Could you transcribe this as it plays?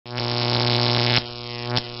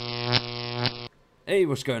Hey,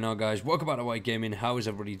 what's going on, guys? Welcome back to White Gaming. How is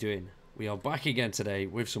everybody doing? We are back again today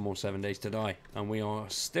with some more 7 Days to Die, and we are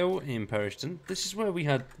still in Periston. This is where we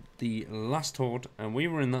had the last Horde, and we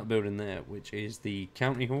were in that building there, which is the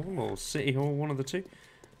County Hall or City Hall, one of the two.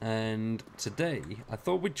 And today, I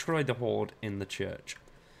thought we'd try the Horde in the church.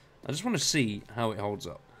 I just want to see how it holds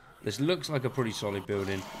up. This looks like a pretty solid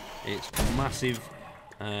building. It's massive.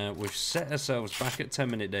 We've set ourselves back at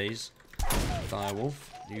 10-minute days. Direwolf,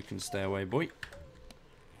 you can stay away, boy.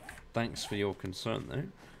 Thanks for your concern,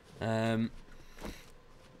 though.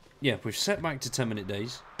 Yeah, we've set back to 10-minute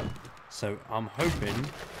days, so I'm hoping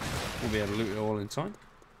we'll be able to loot it all in time.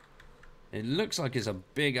 It looks like it's a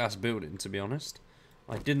big-ass building, to be honest.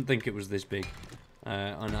 I didn't think it was this big,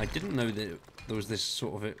 and I didn't know that there was this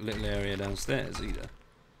sort of little area downstairs, either.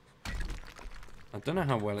 I don't know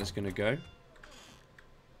how well it's going to go.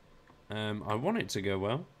 I want it to go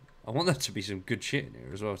well. I want there to be some good shit in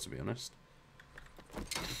here as well, to be honest.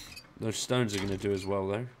 Those stones are going to do as well,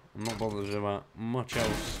 though. I'm not bothered about much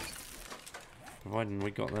else, providing we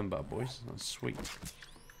got them bad boys. That's sweet.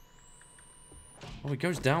 Oh, it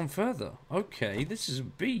goes down further. Okay, this is a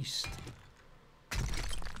beast.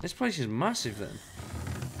 This place is massive, then.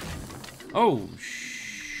 Oh,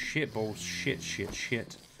 shit balls.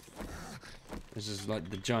 Shit. This is like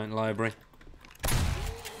the giant library.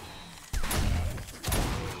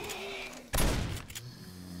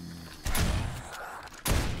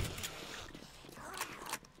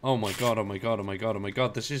 Oh my god,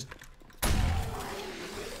 this is...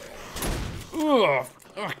 Ugh,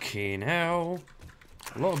 fucking hell.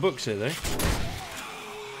 A lot of books here, though.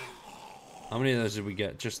 How many of those did we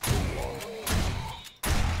get? Just one.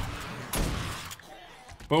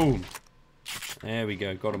 Boom. There we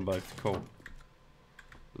go, got them both. Cool.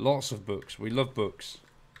 Lots of books. We love books.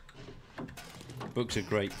 Books are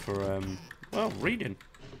great for, well, reading.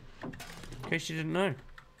 In case you didn't know.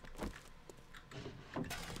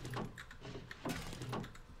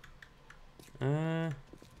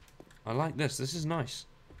 I like this. This is nice.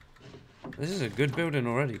 This is a good building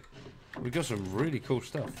already. We've got some really cool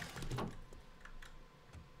stuff.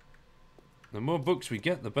 The more books we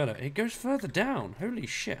get, the better. It goes further down. Holy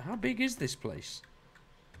shit. How big is this place?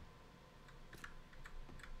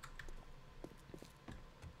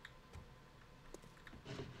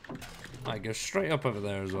 It goes straight up over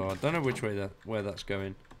there as well. I don't know which way where that's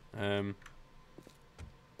going.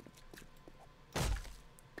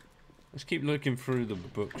 Let's keep looking through the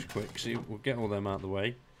books quick. See, we'll get all them out of the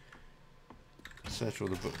way. Search all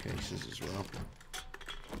the bookcases as well.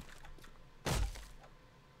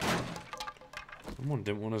 Someone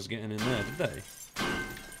didn't want us getting in there, did they?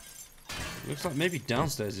 Looks like maybe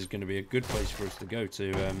downstairs is going to be a good place for us to go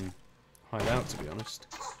to hide out, to be honest.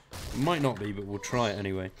 It might not be, but we'll try it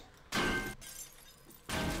anyway. I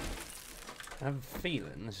have a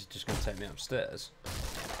feeling this is just going to take me upstairs.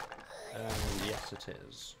 Yes, it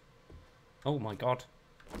is. Oh my god.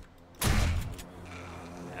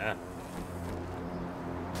 Yeah.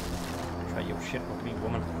 Try your shit with me,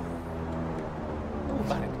 woman. Pull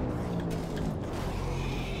back.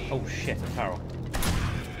 Oh shit, Carol.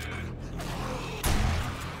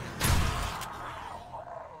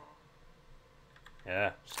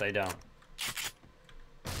 Yeah, stay down.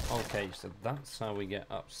 Okay, so that's how we get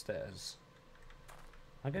upstairs.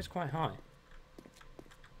 That goes quite high.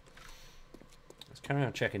 Let's carry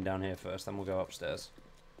on checking down here first, then we'll go upstairs.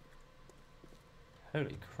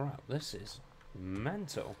 Holy crap, this is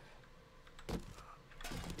mental.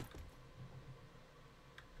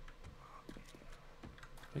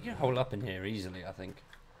 We can hole up in here easily, I think.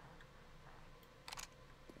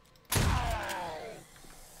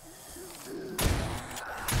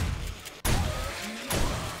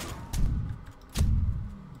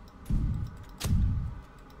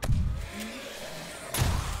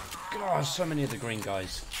 God, so many of the green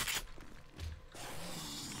guys.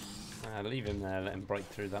 Leave him there, let him break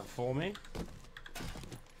through that for me.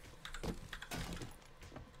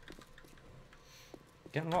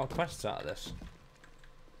 Getting a lot of quests out of this.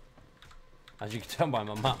 As you can tell by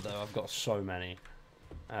my map, though, I've got so many.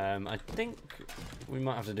 I think we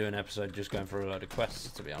might have to do an episode just going through a load of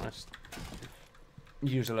quests, to be honest.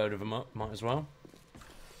 Use a load of them up, might as well.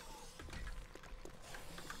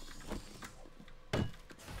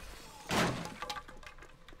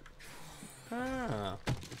 Ah.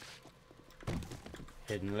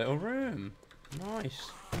 Hidden little room.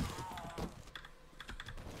 Nice.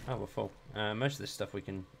 Oh, we're full. Most of this stuff we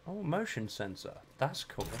can... Oh, motion sensor. That's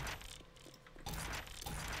cool.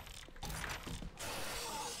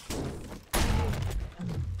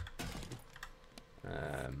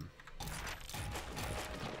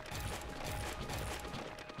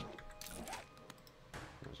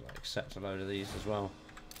 accept a load of these as well.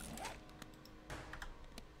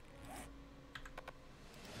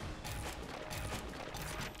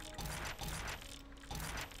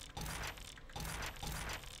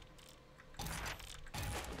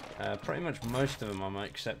 Pretty much most of them I'm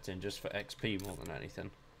accepting just for XP more than anything.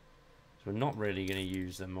 So we're not really going to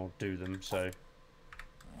use them or do them, so...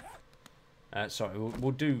 sorry,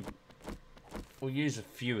 we'll use a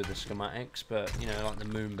few of the schematics, but, you know, like the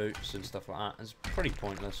moon boots and stuff like that, it's pretty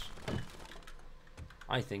pointless.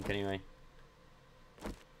 I think, anyway.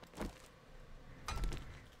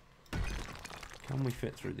 Can we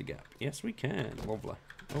fit through the gap? Yes, we can. Lovely.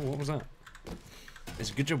 Oh, what was that? It's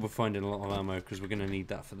a good job we're finding a lot of ammo, because we're going to need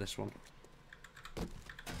that for this one.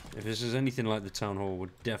 If this is anything like the town hall, we're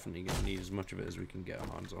definitely going to need as much of it as we can get our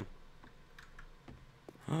hands on.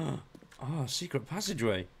 Oh, secret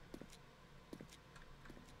passageway.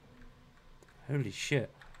 Holy shit.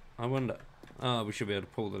 I wonder... Ah, we should be able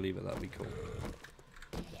to pull the lever, that'd be cool.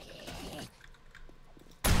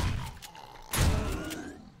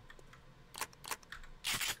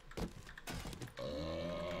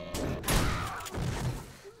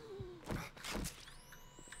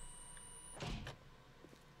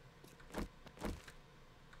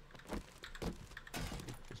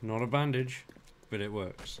 Not a bandage, but it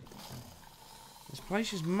works. This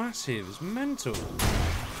place is massive, it's mental.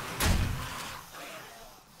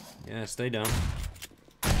 Yeah, stay down.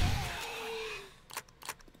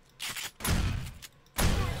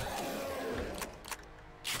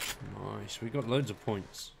 Nice, we got loads of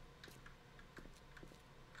points.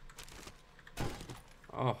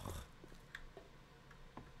 Oh.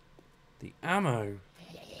 The ammo.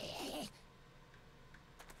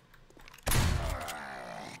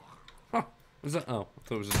 Was that? Oh, I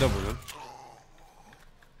thought it was a double one.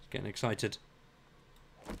 Getting excited.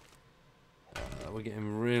 We're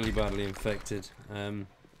getting really badly infected. I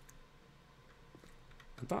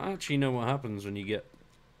don't actually know what happens when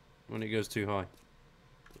it goes too high.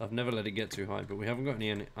 I've never let it get too high, but we haven't got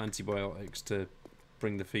any antibiotics to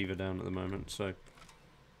bring the fever down at the moment, so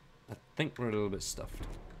I think we're a little bit stuffed.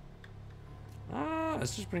 Ah,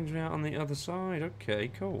 this just brings me out on the other side. Okay,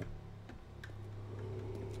 cool.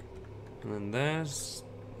 And then there's...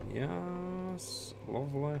 Yes,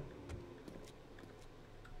 lovely.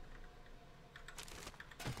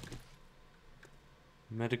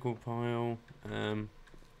 Medical pile.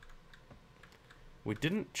 We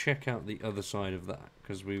didn't check out the other side of that,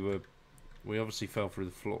 because we obviously fell through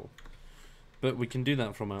the floor. But we can do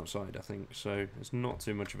that from outside, I think, so it's not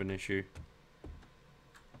too much of an issue.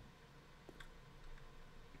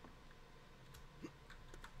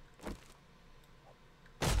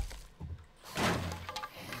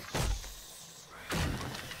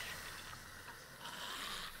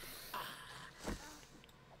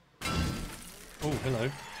 Oh, hello.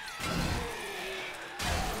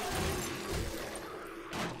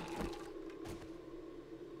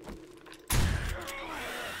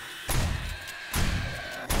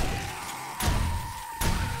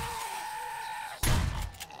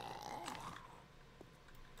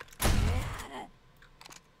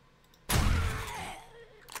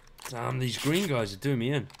 Damn, these green guys are doing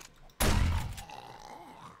me in.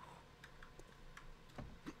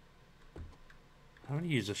 I'm going to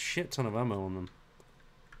use a shit ton of ammo on them.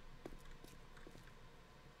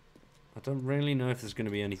 I don't really know if there's going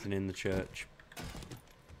to be anything in the church.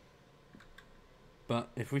 But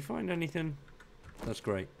if we find anything, that's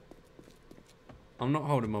great. I'm not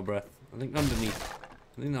holding my breath. I think underneath,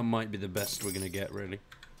 I think that might be the best we're going to get, really.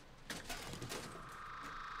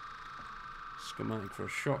 Schematic for a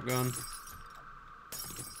shotgun.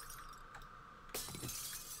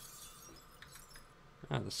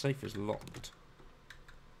 Ah, the safe is locked.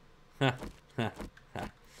 Ha, ha, ha.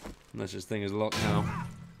 No such thing as locked now.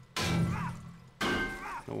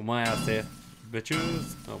 Not my out there,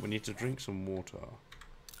 bitches. Oh, we need to drink some water.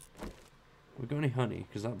 We got any honey?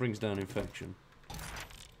 Because that brings down infection.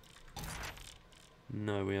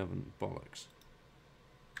 No, we haven't. Bollocks.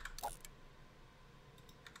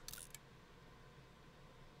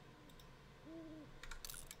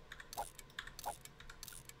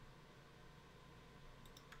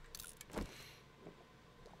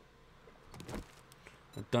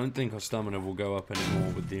 I don't think our stamina will go up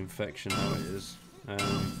anymore with the infection how it is. I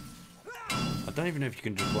don't even know if you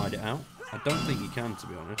can just ride it out. I don't think you can, to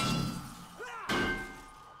be honest.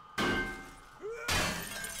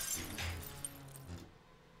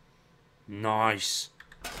 Nice!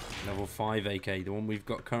 Level 5 AK. The one we've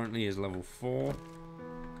got currently is level 4.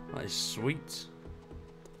 That is sweet.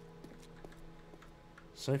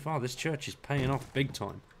 So far, this church is paying off big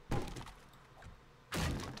time.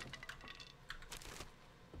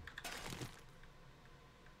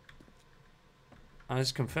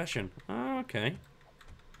 As confession. Oh, okay.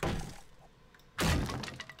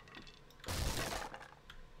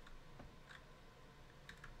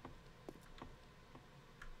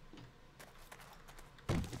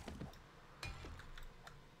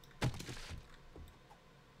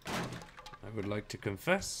 I would like to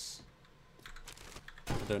confess.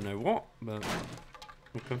 I don't know what, but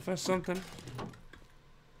we'll confess something.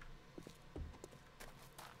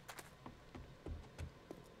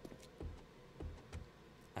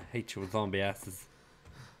 I hate your zombie asses.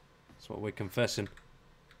 That's what we're confessing.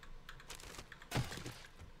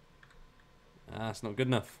 Ah, that's not good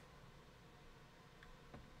enough.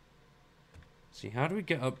 See, how do we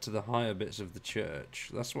get up to the higher bits of the church?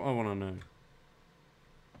 That's what I want to know.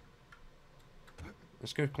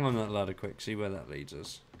 Let's go climb that ladder quick, see where that leads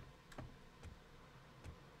us.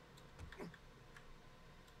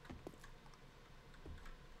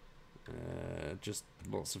 Just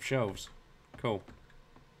lots of shelves. Cool.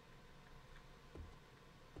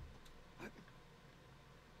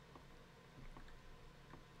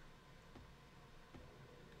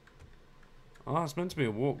 Oh, it's meant to be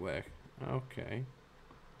a walkway. Okay.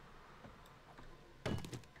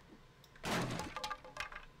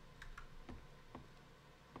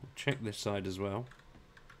 Check this side as well.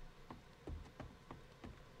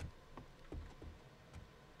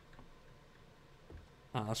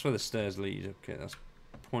 Ah, that's where the stairs lead. Okay, that's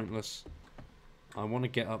pointless. I want to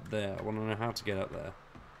get up there. I want to know how to get up there.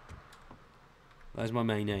 That is my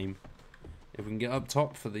main aim. If we can get up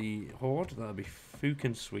top for the Horde, that'd be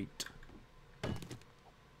fucking sweet.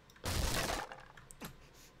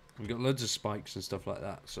 We've got loads of spikes and stuff like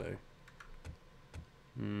that, so...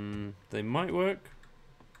 they might work.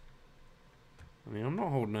 I mean, I'm not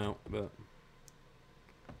holding out, but...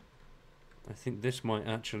 I think this might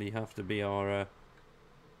actually have to be our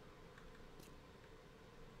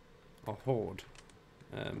Horde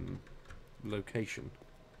location.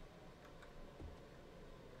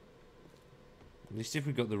 At least if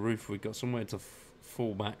we got the roof, we got somewhere to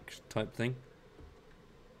fall back type thing.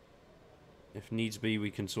 If needs be,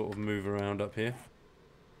 we can sort of move around up here.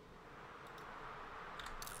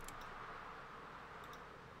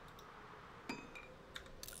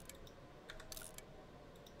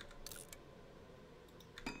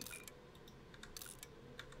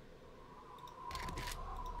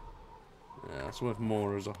 Yeah, that's worth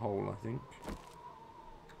more as a whole, I think.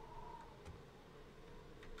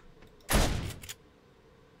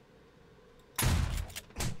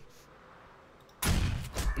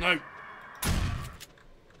 No!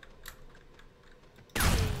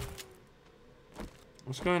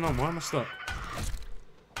 What's going on? Why am I stuck?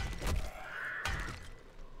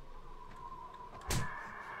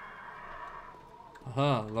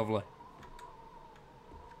 Aha, lovely.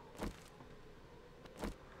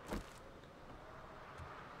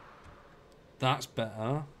 That's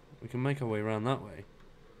better. We can make our way around that way.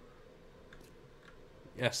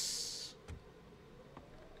 Yes.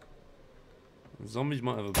 The zombies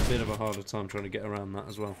might have a bit of a harder time trying to get around that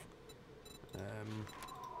as well.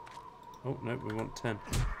 Oh, no, we want 10.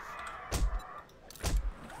 I don't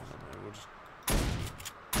know, we'll just...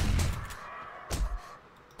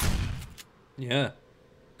 Yeah.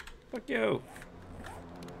 Fuck you.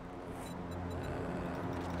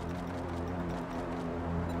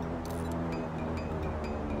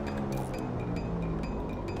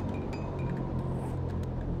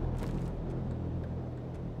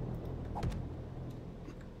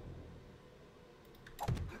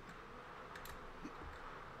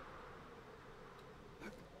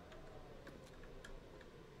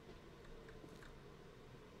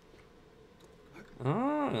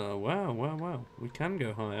 Ah, wow, wow, wow. We can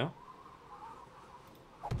go higher.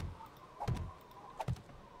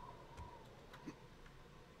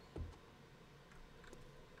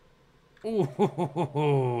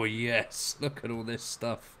 Oh, yes. Look at all this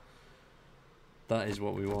stuff. That is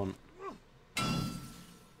what we want.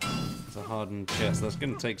 It's a hardened chest. That's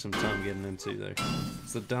going to take some time getting into, though.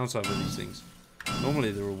 It's the downside with these things.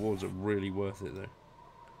 Normally the rewards are really worth it, though.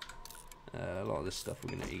 A lot of this stuff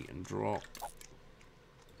we're going to eat and drop.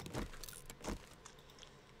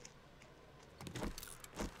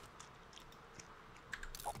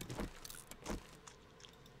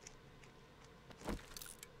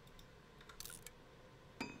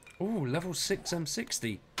 Oh, level 6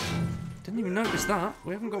 M60. Didn't even notice that.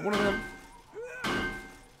 We haven't got one of them.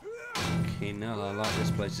 Okay, now I like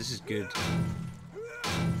this place. This is good.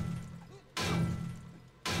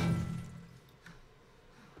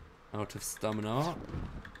 Out of stamina.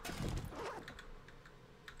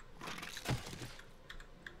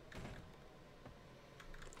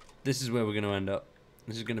 This is where we're going to end up.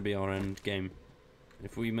 This is going to be our end game.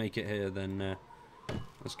 If we make it here, then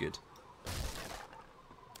that's good.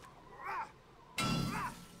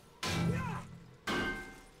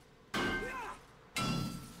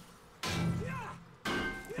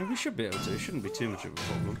 And we should be able to. It shouldn't be too much of a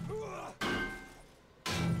problem.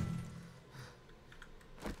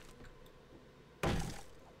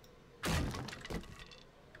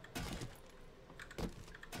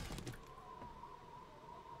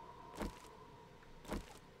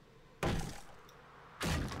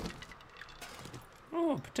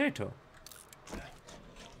 Oh, potato.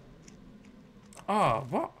 Ah,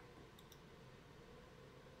 what?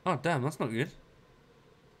 Oh, damn, that's not good.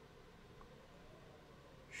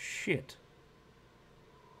 Shit.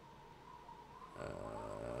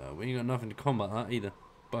 We ain't got nothing to combat that either.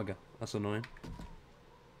 Bugger. That's annoying.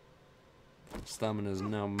 Stamina's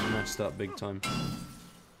now messed up big time.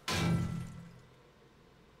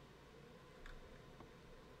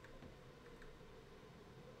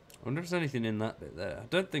 I wonder if there's anything in that bit there. I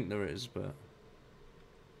don't think there is, but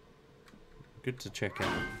good to check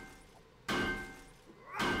out. I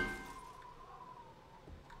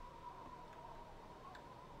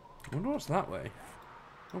wonder what's that way.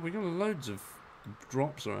 Oh, we got loads of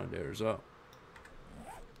drops around here as well.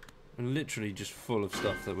 And literally just full of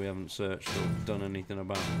stuff that we haven't searched or done anything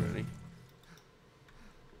about, really.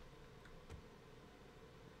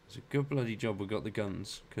 It's a good bloody job we got the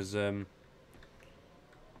guns, because we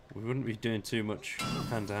wouldn't be doing too much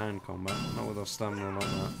hand-to-hand combat, not with our stamina like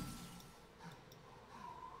that.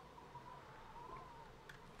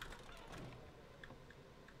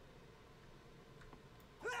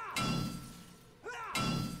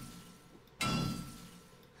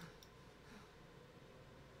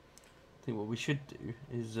 I think what we should do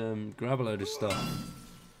is grab a load of stuff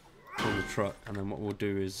on the truck, and then what we'll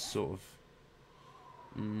do is sort of,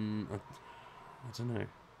 I don't know.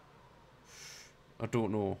 I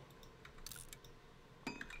don't know.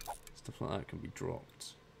 Stuff like that can be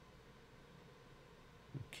dropped.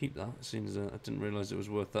 I'll keep that, seeing as I didn't realise it was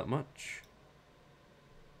worth that much.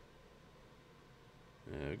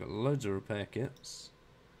 We've got loads of repair kits.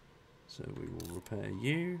 So we will repair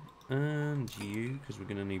you and you, because we're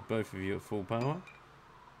going to need both of you at full power.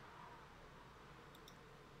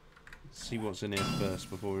 Let's see what's in here first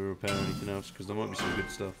before we repair anything else, because there might be some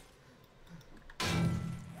good stuff.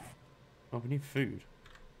 Oh, we need food.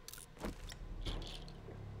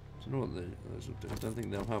 Don't know what those will do. I don't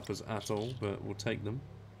think they'll help us at all, but we'll take them.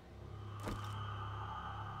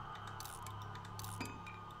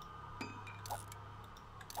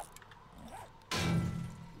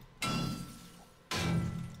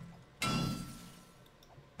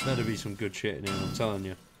 Better be some good shit in here, I'm telling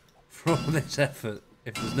you. For all this effort,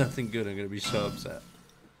 if there's nothing good, I'm going to be so upset.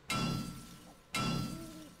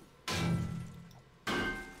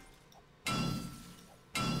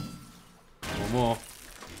 One more.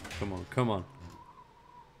 Come on, come on.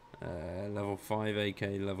 Level 5 AK,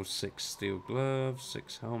 level 6 steel gloves,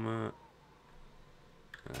 6 helmet.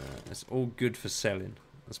 It's all good for selling.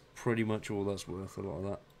 That's pretty much all that's worth, a lot of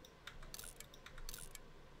that.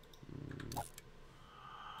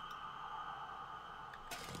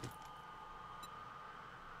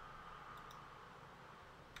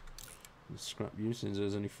 Scrap you since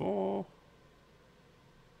there's only 4.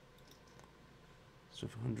 So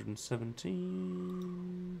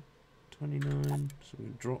 117, 29. So we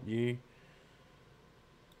drop you.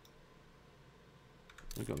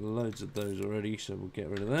 We've got loads of those already, so we'll get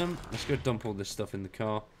rid of them. Let's go dump all this stuff in the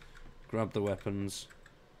car. Grab the weapons.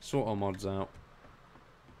 Sort our mods out.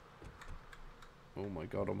 Oh my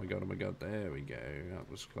god, oh my god, oh my god. There we go. That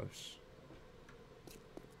was close.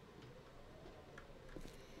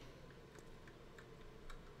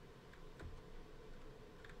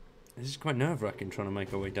 This is quite nerve-wracking trying to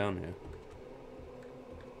make our way down here.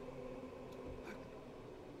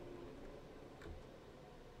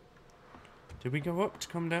 Did we go up to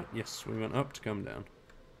come down? Yes, we went up to come down.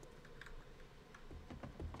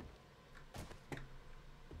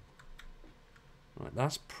 Right,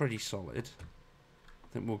 that's pretty solid. I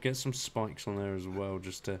think we'll get some spikes on there as well,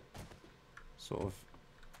 just to sort of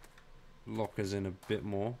lock us in a bit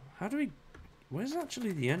more. How do we... Where's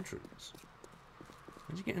actually the entrance?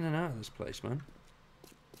 How'd you get in and out of this place, man?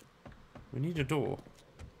 We need a door.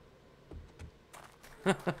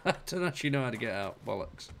 I don't actually know how to get out.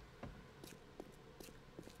 Bollocks.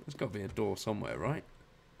 There's got to be a door somewhere, right?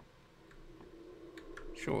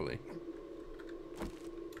 Surely. I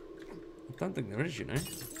don't think there is, you know.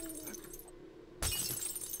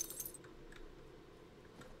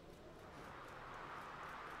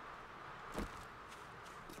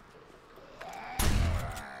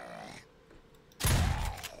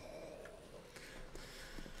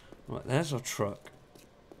 There's our truck.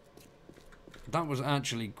 That was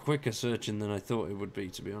actually quicker searching than I thought it would be,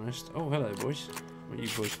 to be honest. Oh, hello, boys. What are you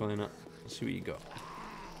boys playing at? Let's see what you got.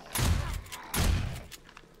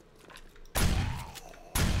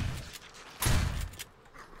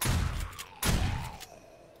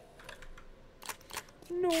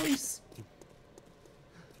 Nice.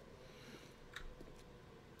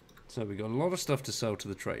 So we got a lot of stuff to sell to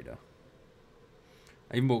the trader.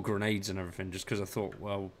 I even bought grenades and everything just because I thought,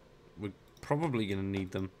 well, we're probably going to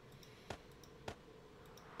need them.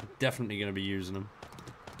 Definitely going to be using them.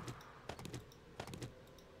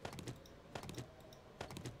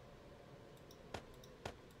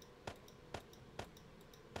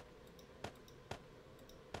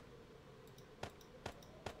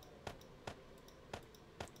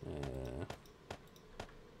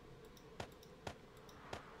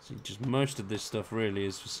 See, just most of this stuff really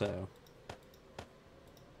is for sale.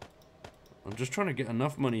 I'm just trying to get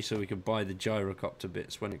enough money so we can buy the gyrocopter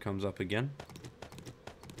bits when it comes up again.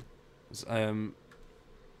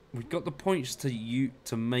 We've got the points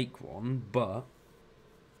to make one, but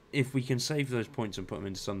if we can save those points and put them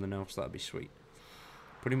into something else, that'd be sweet.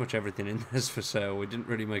 Pretty much everything in there's for sale. We didn't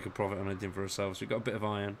really make a profit on anything for ourselves. We've got a bit of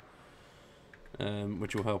iron,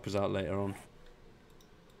 which will help us out later on.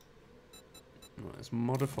 Right, let's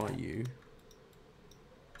modify you.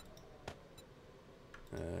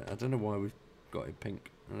 I don't know why we've got it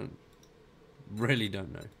pink. I really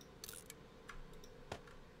don't know.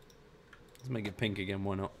 Let's make it pink again,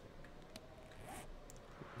 why not?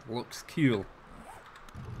 Looks cool.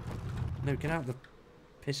 No, get out of the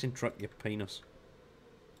pissing truck, you penis.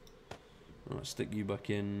 Alright, stick you back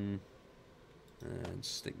in. And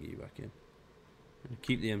stick you back in. And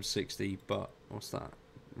keep the M60, but what's that?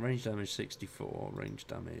 Range damage 64, range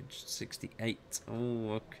damage 68. Oh,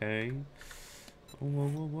 okay. Oh, whoa,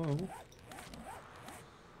 whoa, whoa.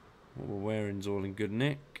 What we're wearing's all in good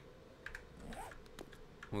nick.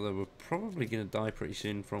 Although we're probably going to die pretty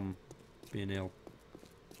soon from being ill.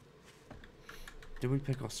 Did we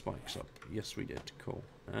pick our spikes up? Yes, we did. Cool.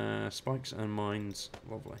 Spikes and mines.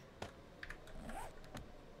 Lovely.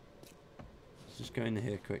 Let's just go in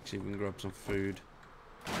here quick, see if we can grab some food.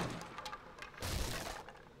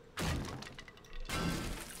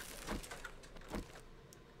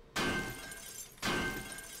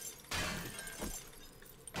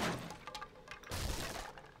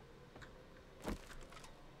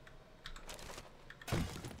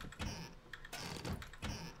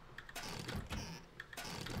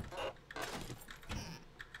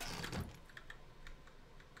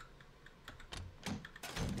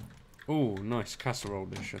 Oh, nice casserole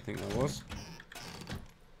dish, I think that was.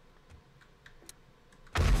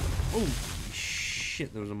 Oh,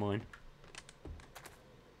 shit, there was a mine.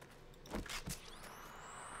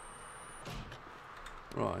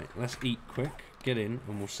 Right, let's eat quick, get in,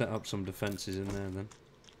 and we'll set up some defences in there then.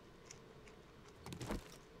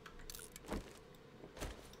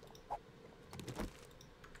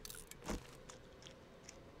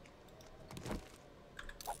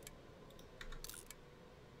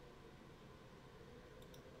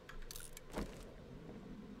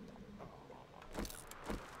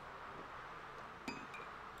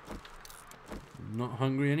 Not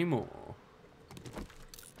hungry anymore.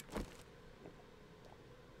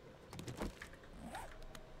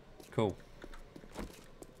 Cool.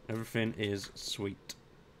 Everything is sweet.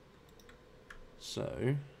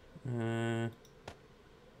 So,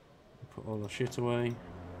 put all our shit away.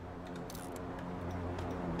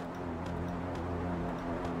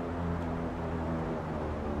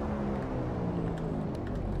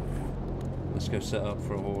 Let's go set up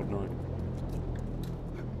for a Horde night.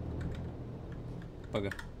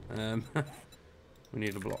 Bugger. We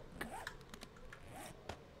need a block.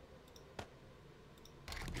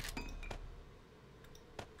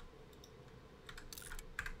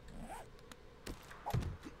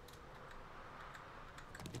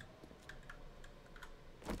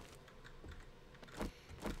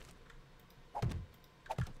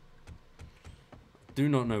 Do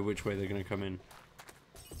not know which way they're going to come in.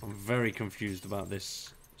 I'm very confused about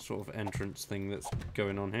this sort of entrance thing that's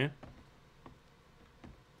going on here.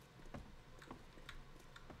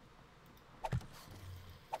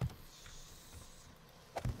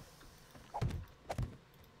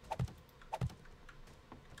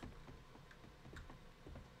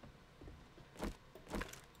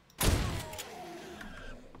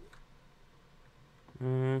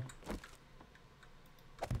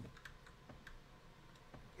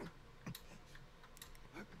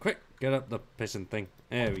 Quick, get up the pissing thing.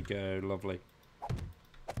 There we go, lovely.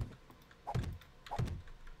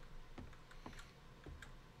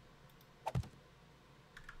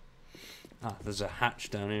 Ah, there's a hatch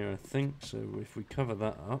down here, I think. So if we cover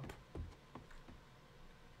that up.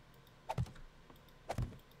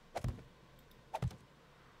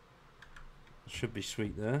 Should be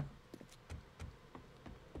sweet there.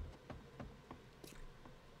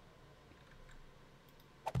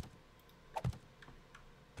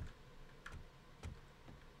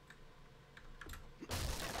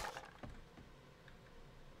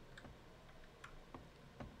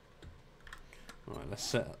 Right, let's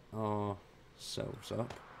set ourselves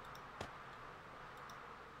up.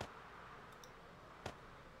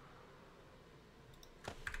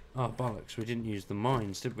 Oh, bollocks, we didn't use the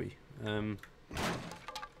mines, did we?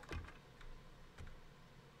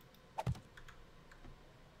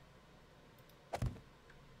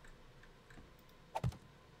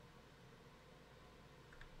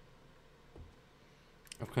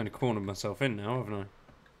 I've kind of cornered myself in now, haven't I?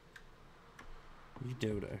 You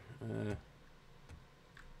dildo.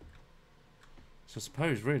 So I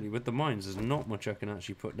suppose, really, with the mines, there's not much I can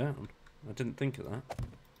actually put down. I didn't think of that.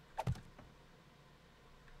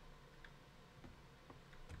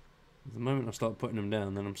 The moment I start putting them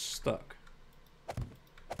down, then I'm stuck.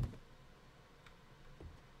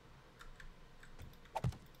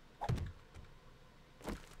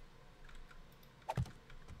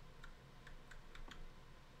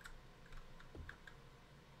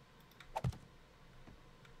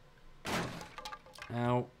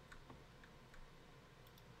 Ow.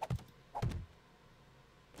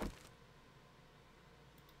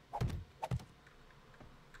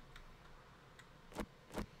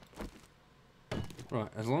 Right,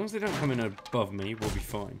 as long as they don't come in above me, we'll be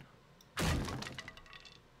fine.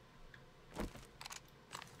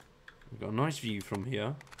 We've got a nice view from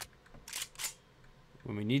here.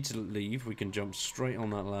 When we need to leave, we can jump straight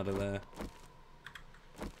on that ladder there.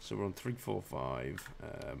 So we're on 3, 4, 5.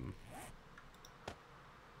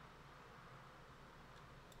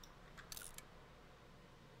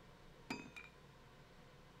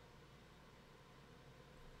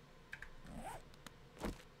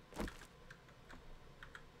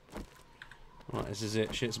 Right, this is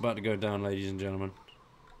it. Shit's about to go down, ladies and gentlemen.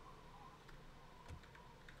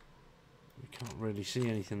 We can't really see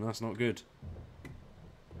anything. That's not good.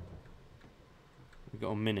 We've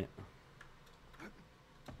got a minute.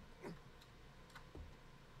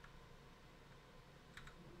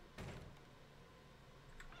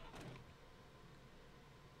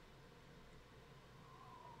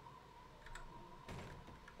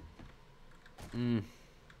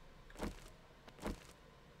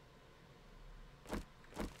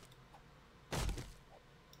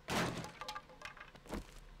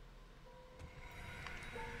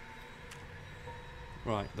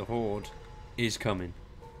 Right, the Horde is coming.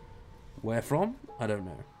 Where from? I don't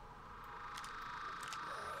know.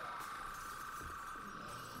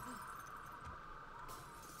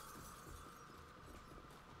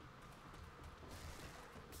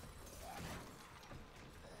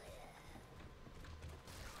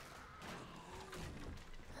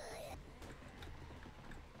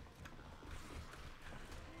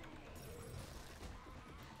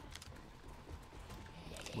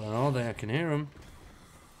 Where are they? I can hear them.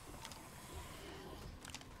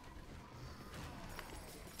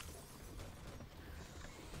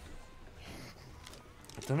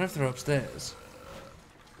 I don't know if they're upstairs.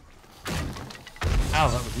 Ow,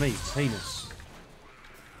 that was me. Penis.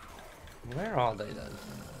 Where are they then?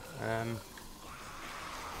 I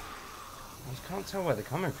just can't tell where they're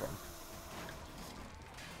coming from.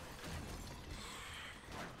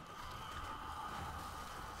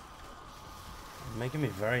 It's making me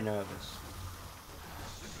very nervous.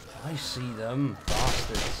 I see them,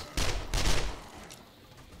 bastards.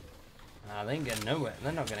 They ain't getting nowhere.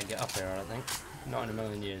 They're not going to get up here, I don't think. Not in a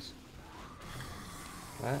million years.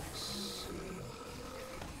 Let's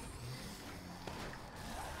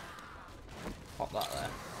pop that there.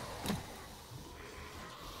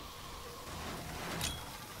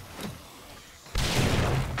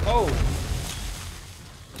 Oh!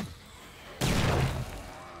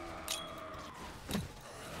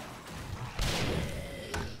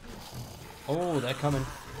 Oh, they're coming.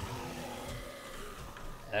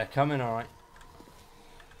 They're coming, alright.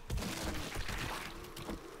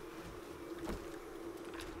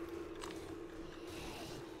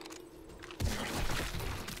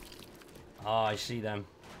 Ah, I see them.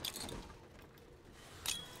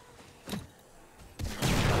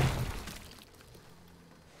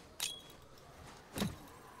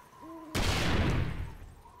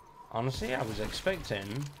 Honestly, I was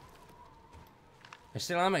expecting... I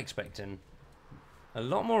still am expecting a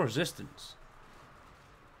lot more resistance.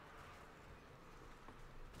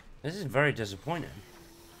 This is very disappointing.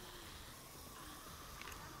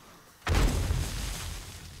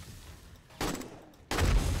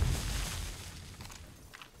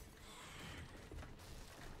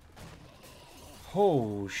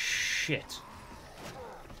 Oh, shit.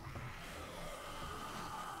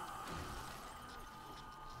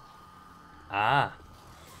 Ah.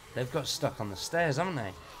 They've got stuck on the stairs, haven't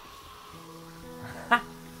they?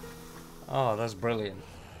 Oh, that's brilliant.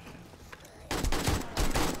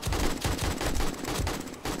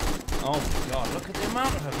 Oh my god, look at the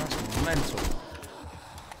amount of them. That's mental.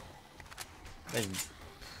 They've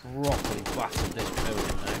properly battered this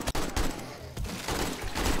building now.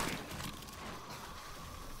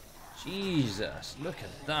 Jesus, look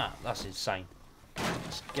at that. That's insane.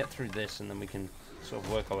 Let's get through this and then we can sort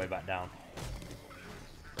of work our way back down.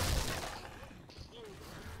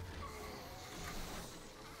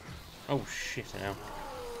 Oh shit now.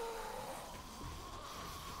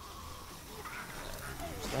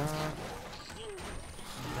 What's that?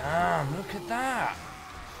 Damn, look at that.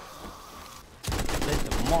 They've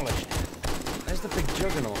demolished it. There's the big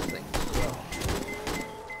juggernaut thing as well.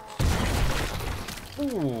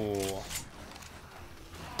 Ooh.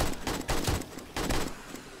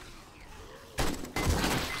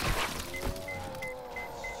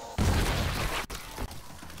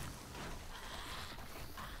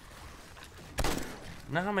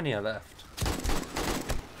 Now how many are left?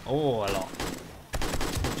 Oh, a lot.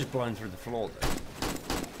 They've just blown through the floor though.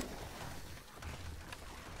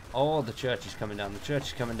 Oh, the church is coming down. The church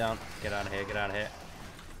is coming down. Get out of here, get out of here.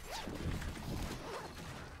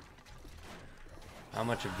 How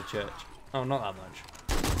much of the church? Oh, not that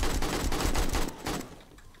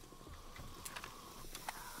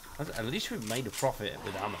much. At least we've made a profit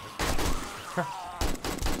with ammo.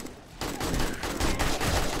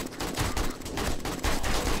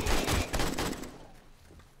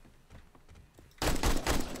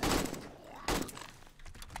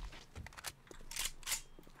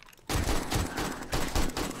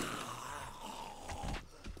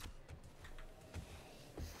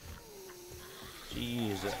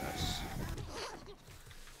 Jesus.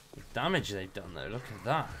 The damage they've done though, look at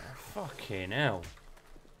that. Fucking hell.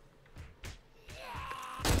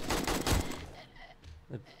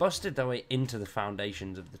 They've busted their way into the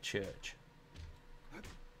foundations of the church.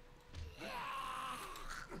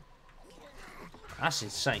 That's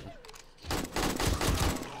insane.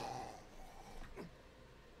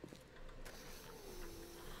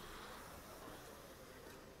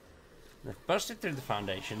 They've busted through the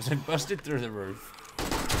foundations, they've busted through the roof.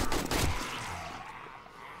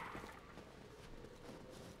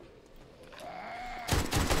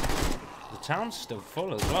 The town's still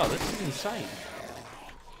full as well, this is insane.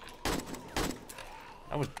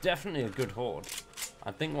 That was definitely a good horde.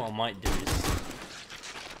 I think what I might do is...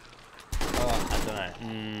 Oh, I don't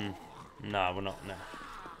know. No, we're not, no.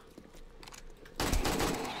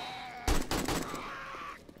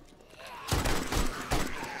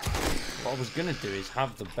 What I was going to do is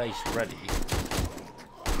have the base ready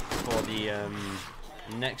for the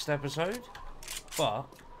next episode, but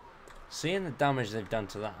seeing the damage they've done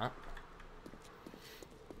to that,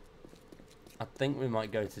 I think we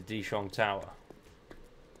might go to Dishong Tower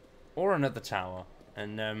or another tower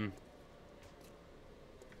and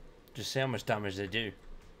just see how much damage they do,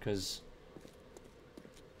 because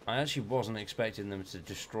I actually wasn't expecting them to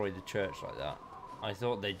destroy the church like that. I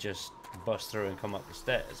thought they'd just bust through and come up the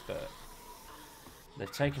stairs, but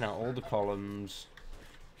they've taken out all the columns.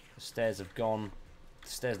 The stairs have gone. The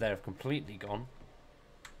stairs there have completely gone.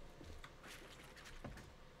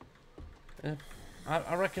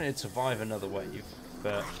 I reckon it'd survive another wave,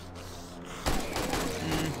 but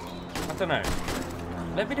I don't know.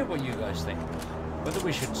 Let me know what you guys think. Whether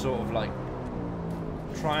we should sort of like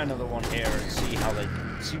try another one here and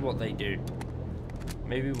see what they do.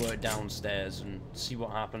 Maybe work downstairs and see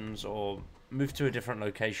what happens, or move to a different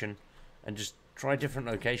location and just try different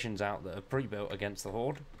locations out that are pre-built against the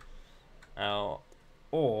horde,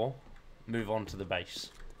 or move on to the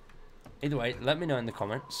base. Either way, let me know in the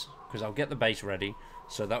comments, because I'll get the base ready,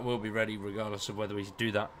 so that will be ready regardless of whether we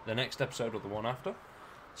do that the next episode or the one after.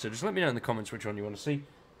 So just let me know in the comments which one you want to see.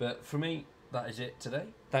 But for me, that is it today.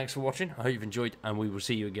 Thanks for watching. I hope you've enjoyed, and we will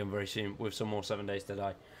see you again very soon with some more 7 Days to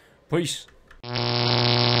Die. Peace.